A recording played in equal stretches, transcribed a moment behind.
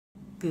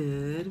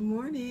Good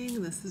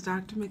morning. This is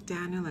Dr.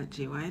 McDaniel at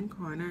GYN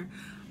Corner.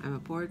 I'm a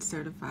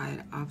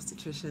board-certified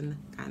obstetrician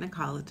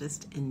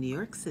gynecologist in New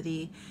York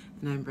City,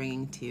 and I'm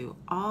bringing to you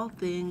all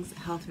things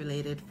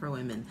health-related for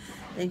women.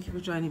 Thank you for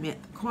joining me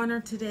at the corner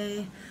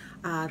today.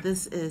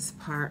 This is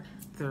part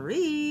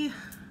 3.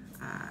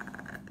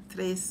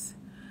 Today's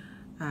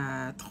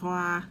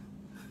trois.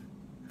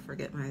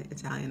 Forget my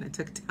Italian. I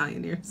took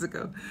Italian years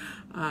ago.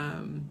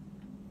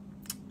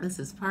 This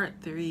is part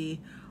 3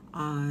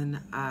 on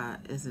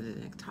is it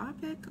an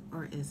ectopic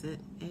or is it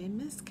a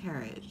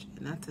miscarriage?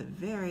 And that's a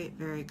very,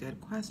 very good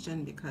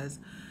question, because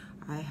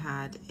I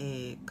had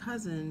a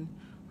cousin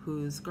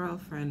whose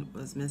girlfriend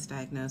was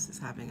misdiagnosed as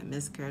having a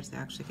miscarriage. They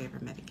actually gave her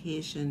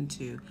medication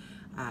to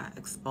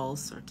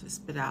expulse or to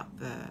spit out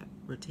the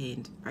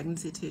retained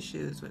pregnancy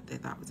tissues, what they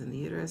thought was in the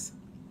uterus.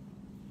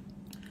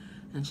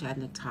 And she had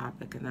an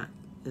ectopic, and that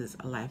is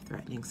a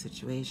life-threatening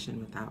situation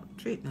without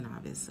treatment,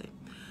 obviously.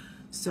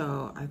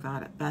 So I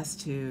thought it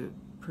best to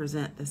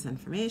present this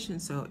information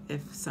so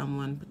if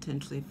someone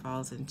potentially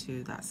falls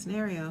into that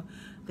scenario,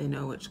 they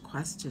know which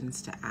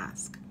questions to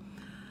ask.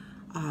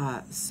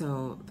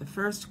 So the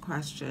first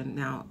question,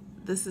 now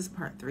this is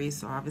part 3,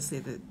 so obviously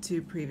the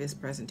 2 previous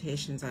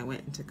presentations I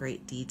went into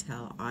great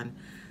detail on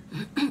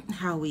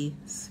how we,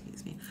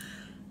 excuse me,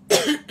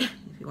 if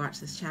you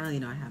watch this channel,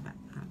 you know I have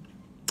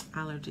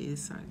allergies,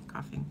 so I'm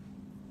coughing.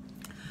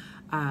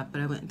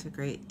 But I went into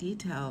great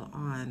detail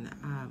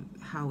on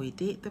how we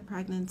date the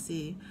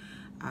pregnancy,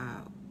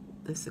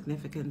 the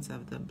significance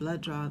of the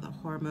blood draw, the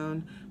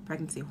hormone,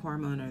 pregnancy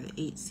hormone, or the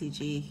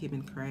HCG,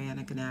 human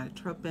chorionic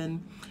gonadotropin,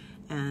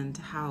 and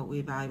how we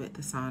evaluate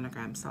the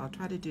sonogram. So I'll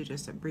try to do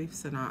just a brief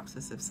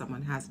synopsis if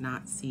someone has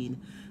not seen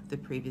the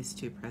previous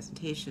 2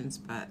 presentations,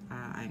 but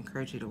I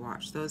encourage you to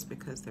watch those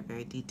because they're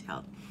very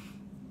detailed.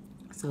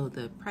 So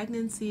the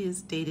pregnancy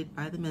is dated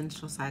by the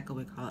menstrual cycle.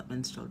 We call it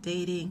menstrual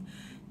dating.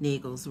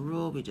 Nagel's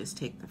rule, we just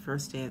take the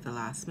first day of the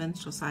last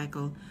menstrual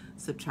cycle,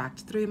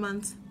 subtract 3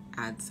 months,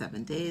 add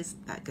 7 days.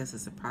 That gives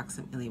us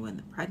approximately when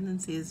the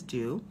pregnancy is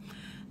due.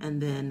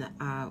 And then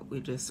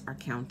we just are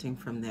counting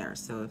from there.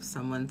 So if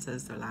someone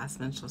says their last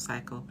menstrual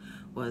cycle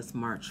was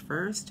March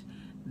 1st,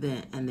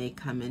 and they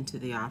come into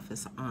the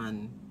office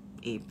on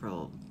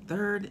April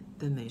 3rd,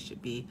 then they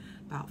should be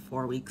about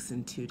 4 weeks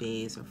and 2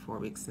 days or 4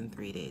 weeks and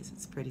 3 days.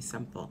 It's pretty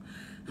simple.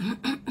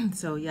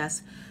 So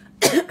yes,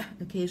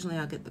 occasionally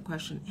I'll get the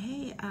question,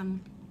 hey,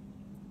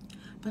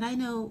 but I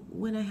know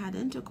when I had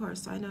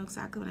intercourse, so I know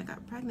exactly when I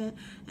got pregnant,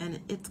 and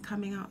it's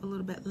coming out a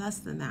little bit less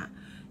than that.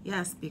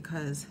 Yes,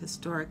 because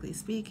historically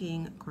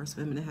speaking, of course,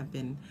 women have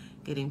been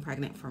getting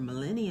pregnant for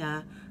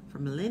millennia. For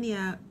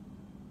millennia,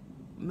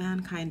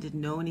 mankind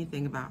didn't know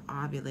anything about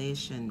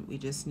ovulation. We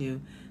just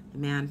knew the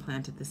man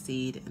planted the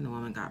seed and the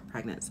woman got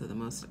pregnant. So the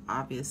most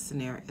obvious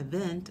scenario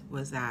event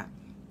was that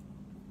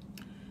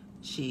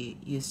she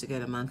used to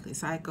get a monthly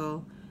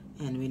cycle,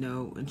 and we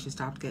know when she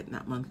stopped getting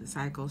that monthly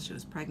cycle, she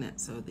was pregnant.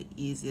 So the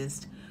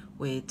easiest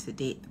way to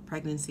date the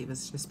pregnancy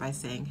was just by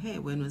saying, hey,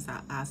 when was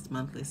that last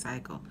monthly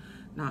cycle?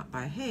 Not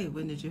by, hey,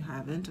 when did you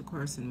have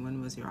intercourse and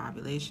when was your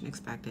ovulation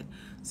expected?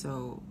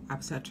 So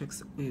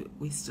obstetrics,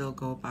 we still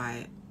go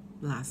by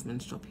last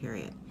menstrual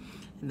period.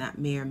 And that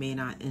may or may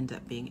not end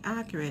up being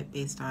accurate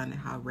based on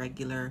how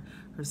regular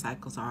her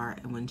cycles are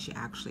and when she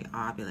actually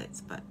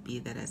ovulates. But be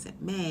that as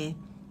it may,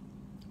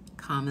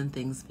 common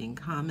things being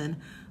common,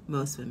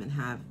 most women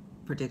have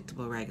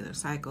predictable regular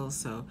cycles,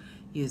 so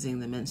using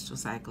the menstrual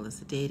cycle as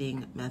a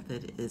dating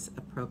method is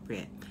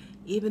appropriate.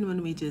 Even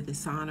when we do the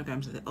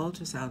sonograms or the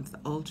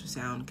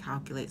ultrasound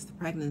calculates the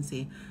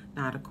pregnancy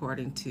not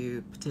according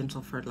to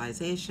potential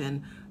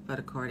fertilization, but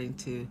according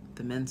to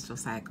the menstrual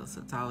cycle.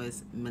 So it's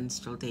always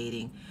menstrual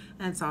dating,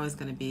 and it's always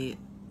going to be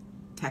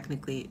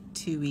technically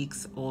 2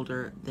 weeks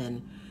older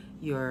than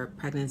your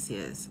pregnancy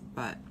is.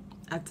 But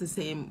that's the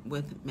same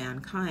with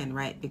mankind,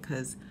 right?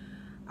 Because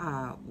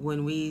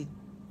when we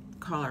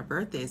call our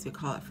birthdays, we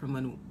call it from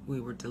when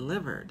we were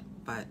delivered.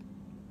 But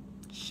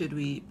should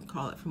we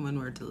call it from when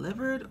we were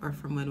delivered or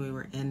from when we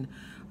were in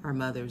our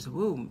mother's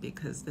womb?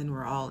 Because then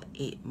we're all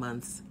 8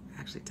 months,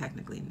 actually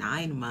technically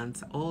 9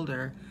 months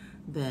older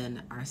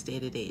than our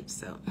stated age.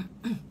 So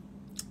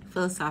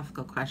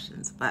philosophical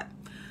questions, but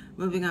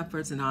moving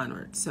upwards and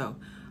onwards. So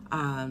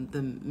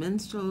the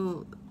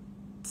menstrual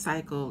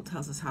cycle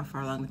tells us how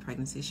far along the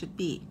pregnancy should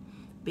be.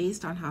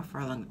 Based on how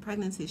far along the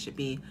pregnancy should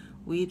be,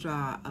 we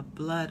draw a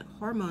blood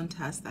hormone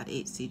test, that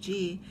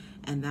HCG,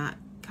 and that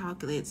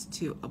calculates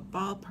to a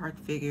ballpark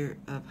figure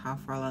of how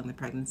far along the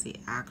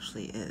pregnancy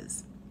actually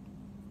is.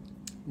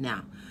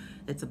 Now,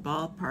 it's a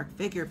ballpark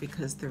figure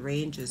because the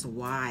range is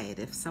wide.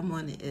 If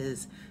someone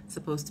is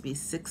supposed to be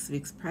 6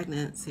 weeks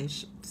pregnant,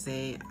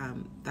 say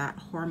that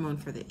hormone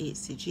for the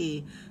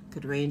HCG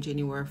could range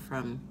anywhere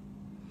from,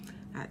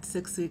 at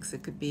 6 weeks,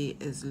 it could be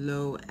as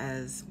low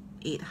as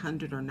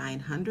 800 or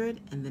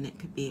 900, and then it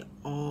could be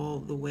all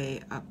the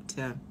way up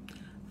to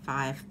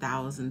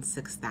 5,000,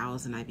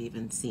 6,000 I've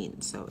even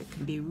seen. So it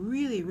can be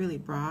really, really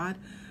broad,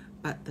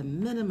 but the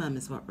minimum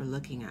is what we're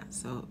looking at.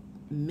 So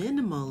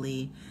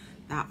minimally,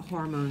 that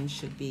hormone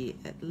should be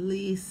at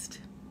least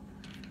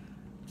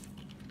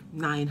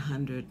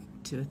 900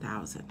 to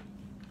 1,000.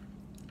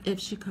 If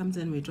she comes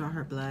in, we draw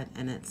her blood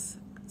and it's,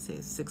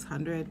 say,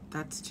 600,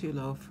 that's too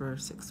low for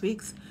 6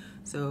 weeks.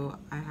 So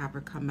I have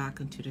her come back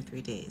in 2 to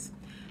 3 days.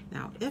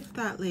 Now, if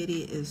that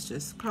lady is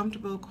just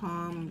comfortable,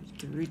 calm,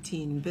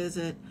 routine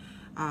visit,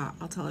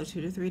 I'll tell her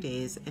 2 to 3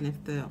 days. And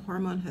if the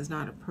hormone has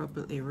not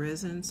appropriately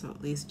risen, so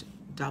at least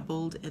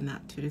doubled in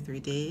that 2 to 3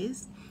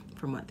 days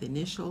from what the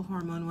initial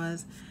hormone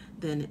was,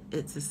 then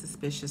it's a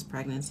suspicious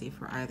pregnancy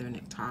for either an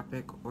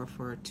ectopic or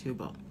for a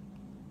tubal.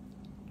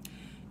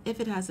 If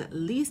it has at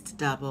least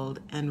doubled,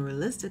 and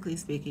realistically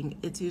speaking,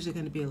 it's usually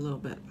going to be a little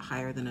bit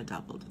higher than a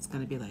doubled. It's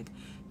going to be like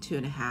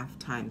 2.5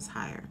 times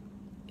higher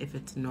if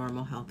it's a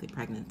normal, healthy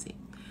pregnancy.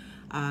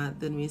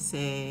 Then we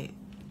say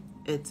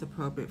it's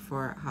appropriate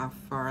for how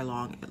far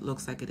along it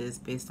looks like it is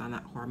based on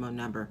that hormone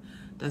number.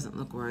 Doesn't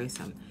look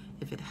worrisome.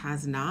 If it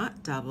has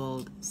not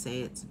doubled,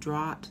 say it's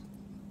dropped,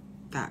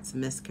 that's a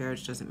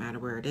miscarriage. Doesn't matter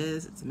where it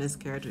is, it's a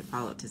miscarriage. We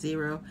follow it to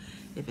 0.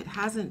 If it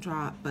hasn't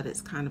dropped, but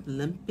it's kind of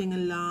limping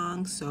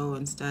along, so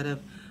instead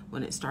of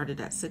when it started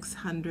at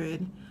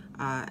 600,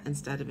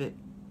 instead of it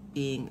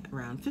being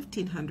around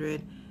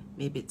 1,500,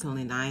 maybe it's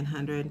only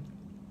 900,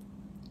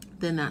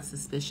 then that's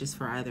suspicious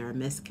for either a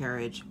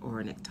miscarriage or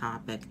an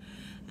ectopic,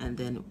 and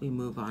then we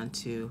move on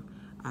to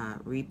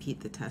repeat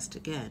the test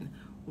again.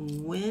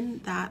 When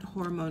that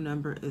hormone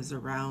number is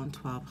around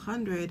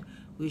 1,200,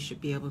 we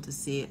should be able to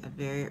see a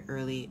very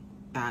early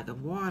bag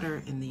of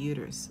water in the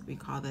uterus. We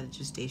call that a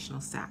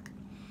gestational sac.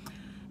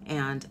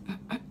 And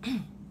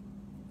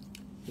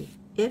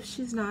if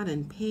she's not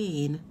in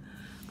pain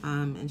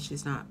and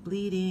she's not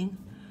bleeding,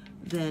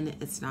 then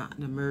it's not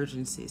an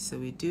emergency. So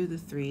we do the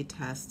 3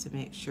 tests to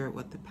make sure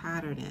what the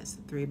pattern is,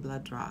 the 3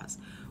 blood draws.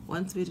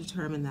 Once we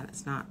determine that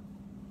it's not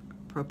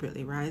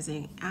appropriately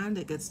rising and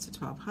it gets to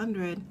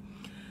 1,200,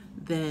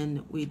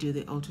 then we do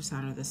the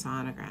ultrasound or the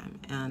sonogram.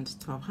 And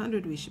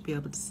 1,200, we should be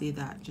able to see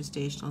that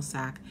gestational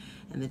sac.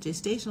 And the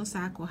gestational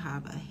sac will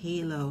have a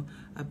halo,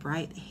 a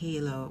bright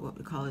halo, what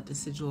we call a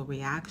decidual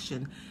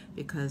reaction,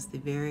 because the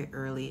very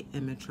early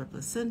immature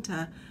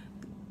placenta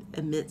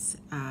emits,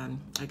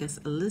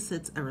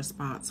 elicits a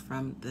response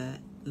from the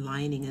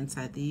lining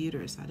inside the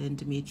uterus, that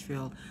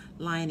endometrial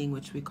lining,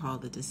 which we call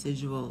the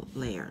decidual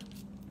layer.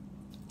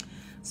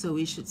 So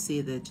we should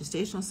see the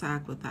gestational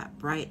sac with that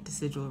bright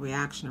decidual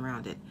reaction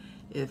around it.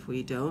 If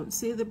we don't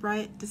see the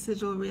bright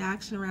decidual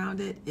reaction around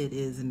it, it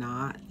is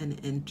not an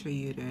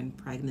intrauterine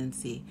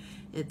pregnancy.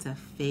 It's a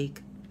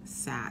fake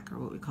sac, or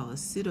what we call a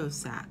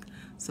pseudo-sac.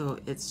 So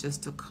it's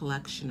just a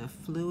collection of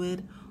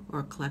fluid or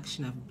a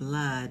collection of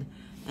blood,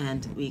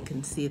 and we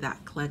can see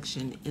that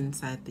collection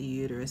inside the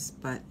uterus,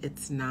 but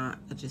it's not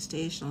a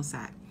gestational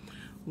sac.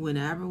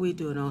 Whenever we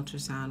do an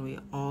ultrasound, we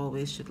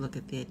always should look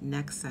at the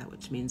adnexa,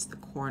 which means the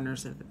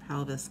corners of the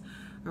pelvis,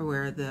 or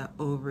where the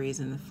ovaries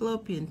and the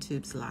fallopian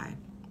tubes lie.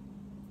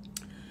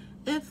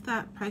 If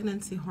that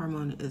pregnancy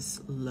hormone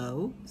is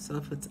low, so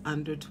if it's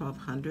under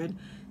 1,200,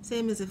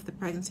 same as if the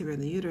pregnancy were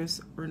in the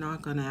uterus, we're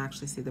not going to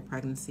actually see the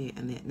pregnancy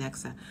and the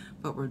adnexa,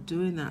 but we're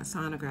doing that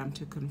sonogram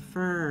to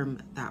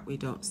confirm that we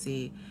don't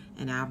see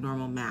an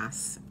abnormal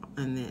mass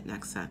in the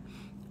adnexa,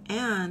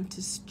 and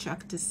to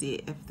check to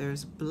see if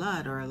there's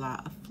blood or a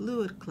lot of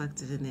fluid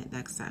collected in the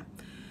adnexa.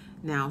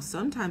 Now,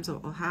 sometimes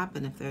what will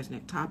happen if there's an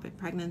ectopic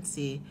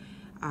pregnancy,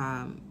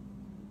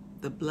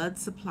 the blood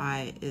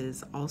supply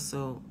is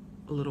also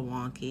a little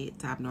wonky,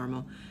 it's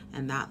abnormal,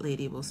 and that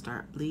lady will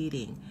start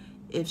bleeding.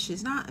 If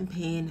she's not in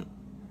pain,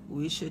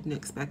 we shouldn't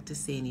expect to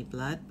see any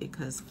blood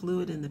because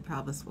fluid in the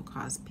pelvis will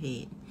cause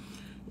pain.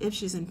 If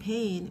she's in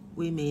pain,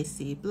 we may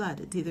see blood.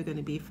 It's either going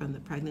to be from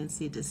the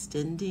pregnancy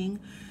distending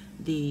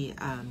the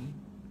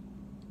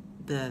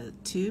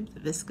tube, the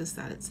viscus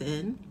that it's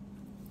in,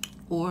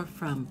 or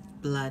from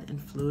blood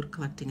and fluid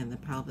collecting in the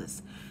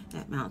pelvis.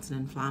 That mounts an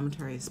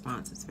inflammatory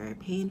response. It's very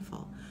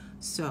painful.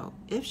 So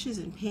if she's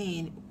in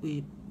pain,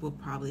 we will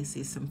probably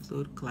see some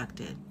fluid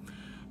collected.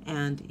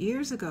 And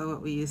years ago,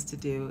 what we used to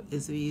do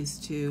is we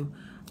used to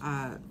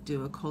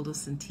do a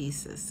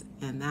choledocentesis,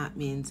 and that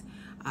means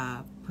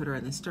put her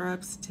in the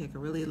stirrups, take a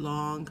really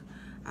long,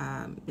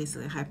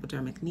 basically a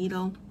hypodermic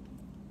needle,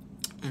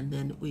 and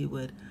then we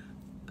would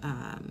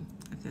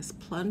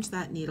plunge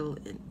that needle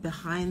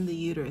behind the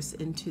uterus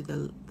into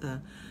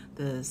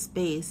the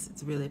space.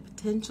 It's really a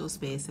potential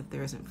space if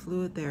there isn't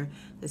fluid there,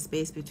 the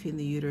space between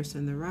the uterus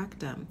and the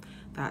rectum.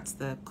 That's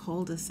the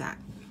cul-de-sac.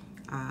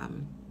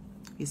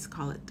 We used to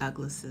call it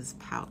Douglas's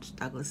pouch,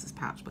 but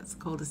it's a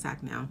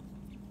cul-de-sac now.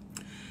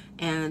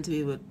 And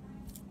we would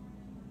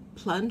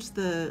plunge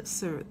the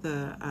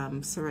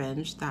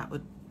syringe, that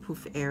would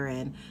poof air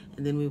in,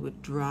 and then we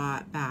would draw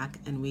it back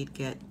and we'd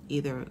get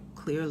either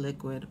clear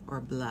liquid or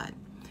blood.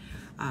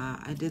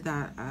 I did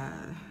that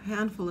a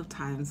handful of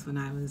times when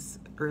I was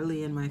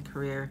early in my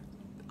career,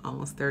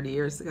 almost 30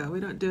 years ago. We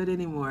don't do it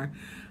anymore.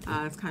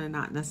 It's kind of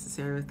not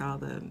necessary with all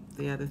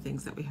the other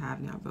things that we have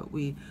now, but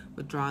we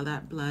would draw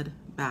that blood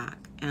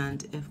back,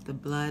 and if the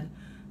blood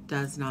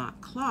does not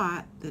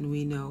clot, then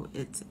we know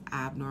it's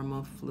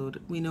abnormal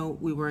fluid. We know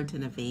we weren't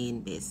in a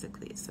vein,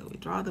 basically. So we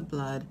draw the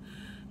blood,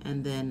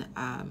 and then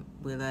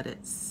we let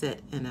it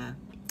sit in a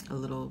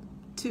little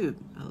tube,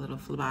 a little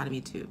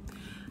phlebotomy tube.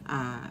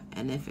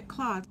 And if it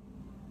clots,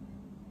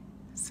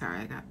 sorry,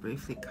 I got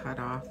briefly cut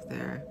off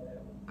there.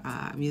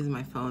 I'm using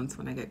my phone, so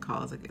when I get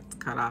calls, it gets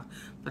cut off.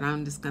 But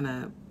I'm just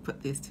gonna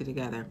put these two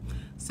together.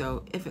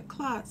 So if it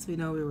clots, we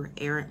know we were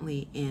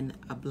errantly in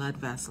a blood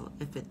vessel.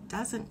 If it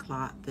doesn't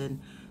clot,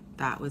 then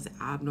that was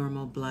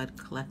abnormal blood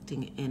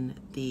collecting in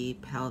the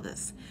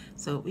pelvis.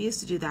 So we used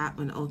to do that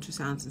when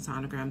ultrasounds and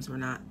sonograms were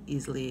not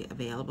easily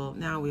available.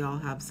 Now we all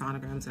have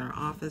sonograms in our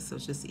office, so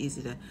it's just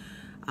easy to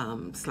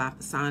slap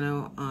a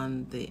sono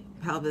on the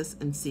pelvis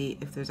and see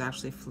if there's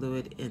actually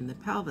fluid in the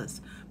pelvis.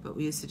 But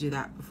we used to do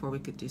that before we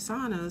could do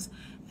sonos,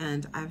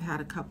 and I've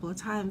had a couple of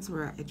times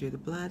where I drew the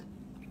blood,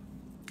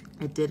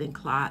 it didn't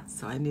clot,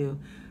 so I knew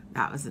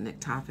that was an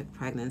ectopic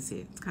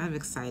pregnancy. It's kind of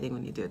exciting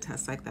when you do a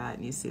test like that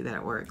and you see that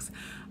it works.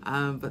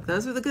 But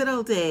those were the good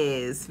old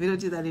days. We don't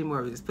do that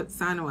anymore. We just put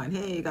sono on.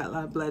 Hey, you got a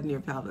lot of blood in your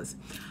pelvis.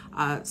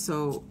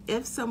 So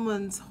if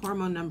someone's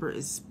hormone number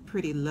is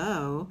pretty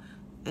low,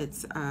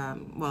 it's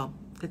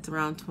it's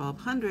around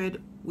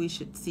 1200, we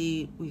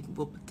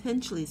will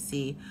potentially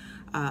see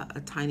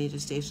a tiny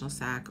gestational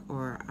sac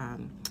or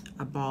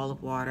a ball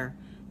of water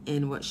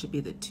in what should be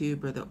the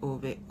tube or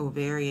the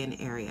ovarian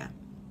area.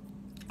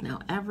 Now,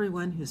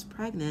 everyone who's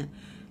pregnant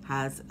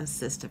has a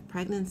cyst of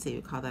pregnancy.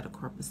 We call that a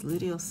corpus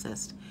luteal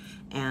cyst,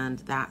 and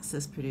that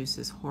cyst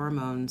produces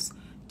hormones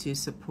to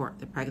support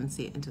the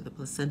pregnancy until the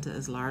placenta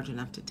is large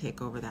enough to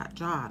take over that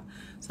job.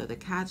 So the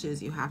catch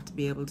is you have to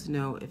be able to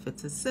know if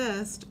it's a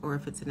cyst or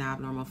if it's an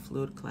abnormal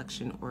fluid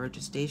collection or a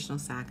gestational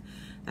sac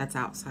that's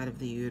outside of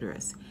the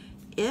uterus.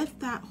 If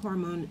that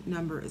hormone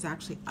number is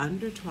actually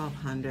under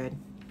 1200,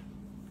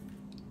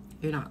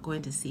 you're not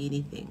going to see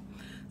anything.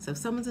 So if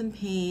someone's in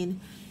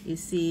pain, you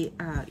see,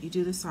 you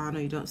do the sono,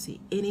 you don't see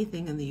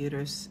anything in the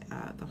uterus.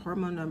 The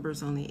hormone number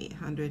is only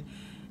 800,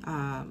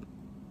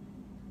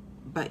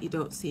 but you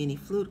don't see any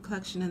fluid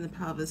collection in the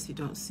pelvis. You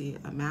don't see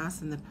a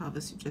mass in the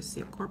pelvis. You just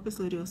see a corpus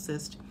luteal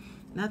cyst,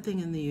 nothing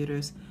in the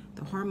uterus.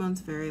 The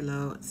hormone's very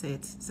low, say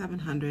it's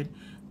 700,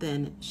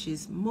 then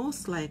she's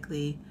most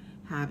likely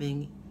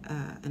having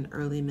an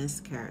early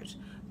miscarriage.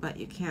 But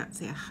you can't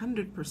say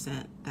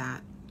 100%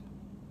 that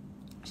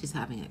she's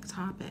having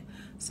ectopic.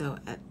 So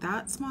at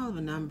that small of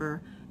a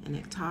number, an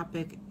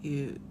ectopic,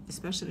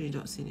 especially when you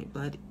don't see any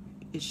blood,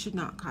 it should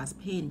not cause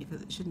pain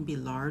because it shouldn't be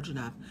large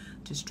enough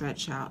to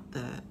stretch out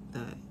the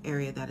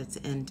area that it's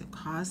in to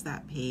cause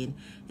that pain.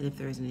 And if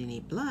there isn't any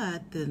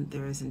blood, then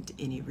there isn't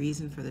any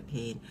reason for the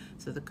pain.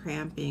 So the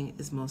cramping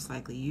is most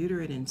likely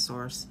uterine in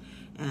source,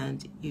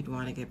 and you'd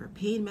want to give her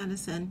pain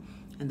medicine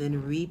and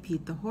then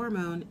repeat the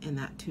hormone in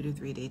that 2 to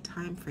 3 day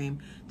time frame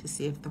to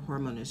see if the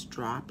hormone is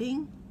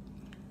dropping,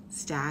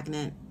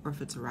 stagnant, or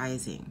if it's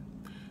rising.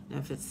 Now,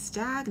 if it's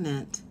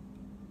stagnant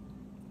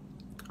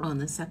on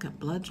the second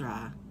blood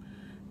draw,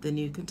 then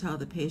you can tell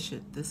the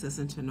patient this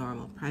isn't a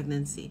normal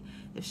pregnancy.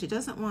 If she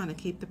doesn't want to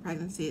keep the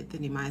pregnancy,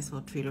 then you might as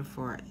well treat her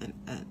for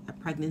a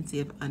pregnancy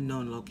of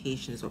unknown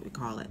location, is what we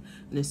call it,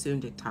 an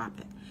assumed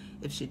ectopic.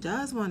 If she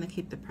does want to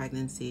keep the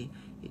pregnancy,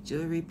 you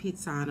do a repeat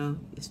sono,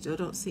 you still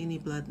don't see any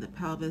blood in the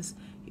pelvis,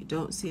 you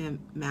don't see a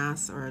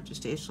mass or a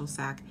gestational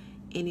sac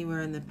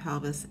anywhere in the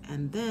pelvis,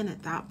 and then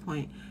at that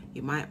point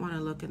you might want to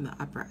look in the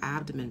upper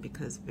abdomen,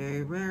 because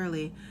very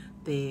rarely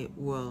they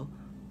will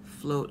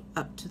float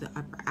up to the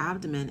upper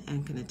abdomen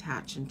and can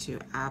attach into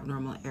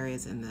abnormal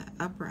areas in the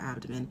upper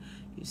abdomen.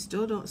 You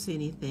still don't see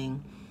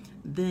anything,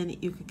 then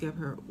you could give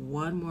her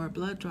one more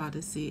blood draw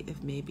to see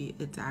if maybe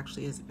it's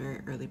actually a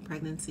very early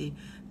pregnancy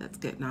that's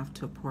getting off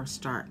to a poor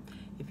start.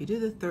 If you do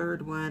the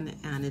third one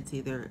and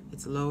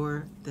it's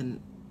lower, then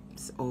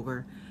it's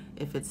over.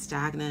 If it's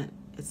stagnant,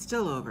 it's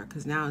still over,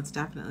 because now it's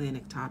definitely an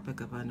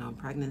ectopic of unknown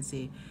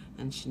pregnancy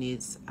and she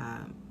needs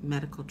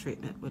medical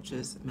treatment, which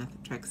is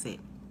methotrexate.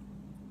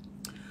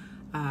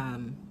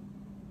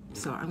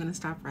 So I'm going to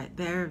stop right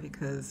there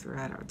because we're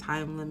at our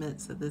time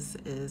limit. So this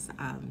is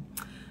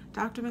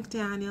Dr.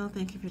 McDaniel.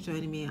 Thank you for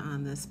joining me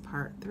on this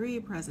part 3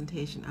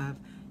 presentation of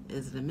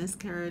is it a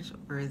miscarriage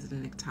or is it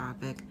an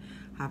ectopic?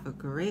 Have a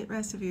great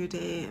rest of your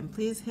day, and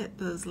please hit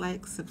those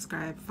like,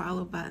 subscribe,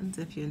 follow buttons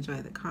if you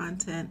enjoy the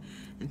content,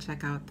 and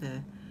check out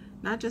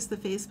not just the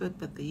Facebook,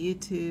 but the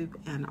YouTube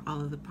and all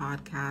of the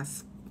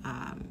podcasts,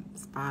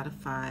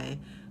 Spotify,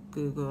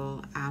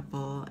 Google,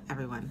 Apple,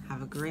 everyone.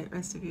 Have a great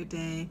rest of your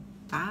day.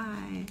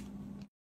 Bye.